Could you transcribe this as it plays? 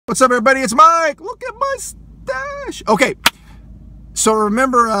What's up, everybody? It's Mike. Look at my stash. Okay, so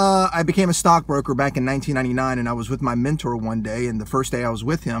remember I became a stockbroker back in 1999, and I was with my mentor one day, and the first day I was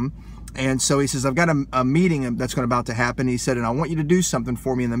with him, and so he says, I've got a meeting that's about to happen. He said, and I want you to do something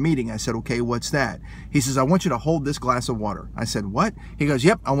for me in the meeting. I said, okay, what's that? He says, I want you to hold this glass of water. I said, what? He goes,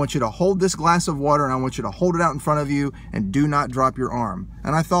 yep, I want you to hold this glass of water, and I want you to hold it out in front of you, and do not drop your arm.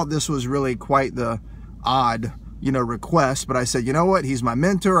 And I thought this was really quite the odd request, but I said, you know what? He's my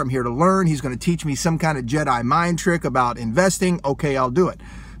mentor. I'm here to learn. He's going to teach me some kind of Jedi mind trick about investing. Okay, I'll do it.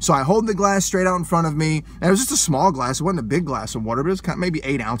 So I hold the glass straight out in front of me, and it was just a small glass. It wasn't a big glass of water, but it was kind of maybe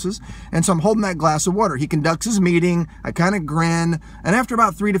 8 ounces. And so I'm holding that glass of water. He conducts his meeting. I kind of grin, and after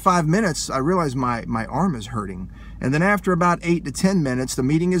about 3 to 5 minutes, I realize my arm is hurting. And then after about 8 to 10 minutes, the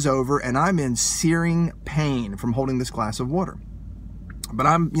meeting is over, and I'm in searing pain from holding this glass of water. But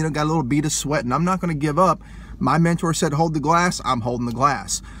I'm, got a little bead of sweat, and I'm not going to give up. My mentor said, hold the glass. I'm holding the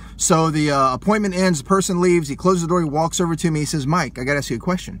glass. So the appointment ends, the person leaves, he closes the door, he walks over to me, he says, Mike, I got to ask you a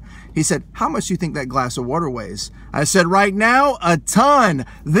question. He said, how much do you think that glass of water weighs? I said, right now, a ton.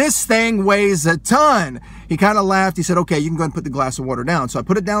 This thing weighs a ton. He kind of laughed. He said, okay, you can go ahead and put the glass of water down. So I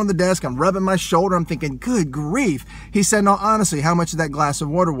put it down on the desk. I'm rubbing my shoulder. I'm thinking, good grief. He said, no, honestly, how much did that glass of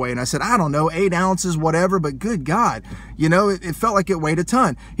water weigh? And I said, I don't know, 8 ounces, whatever, but good God, it felt like it weighed a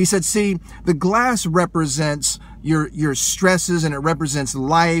ton. He said, see, the glass represents your stresses, and it represents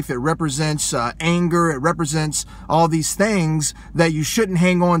life, it represents anger, it represents all these things that you shouldn't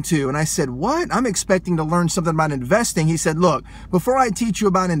hang on to. And I said, what? I'm expecting to learn something about investing. He said, look, before I teach you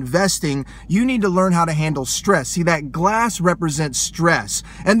about investing, you need to learn how to handle stress. See, that glass represents stress,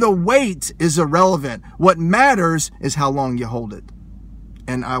 and the weight is irrelevant. What matters is how long you hold it.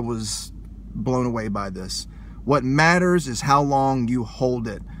 And I was blown away by this. What matters is how long you hold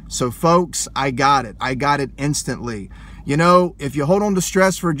it. So folks, I got it. I got it instantly. If you hold on to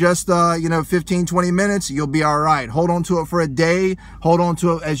stress for just, 15, 20 minutes, you'll be all right. Hold on to it for a day. Hold on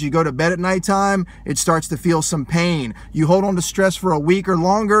to it as you go to bed at nighttime. It starts to feel some pain. You hold on to stress for a week or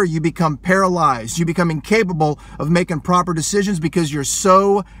longer, you become paralyzed. You become incapable of making proper decisions because you're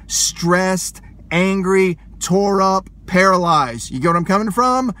so stressed, angry, tore up, paralyzed. You get what I'm coming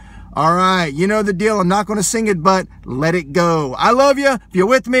from? All right, you know the deal. I'm not going to sing it, but let it go. I love you. If you're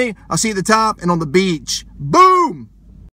with me, I'll see you at the top and on the beach. Boom!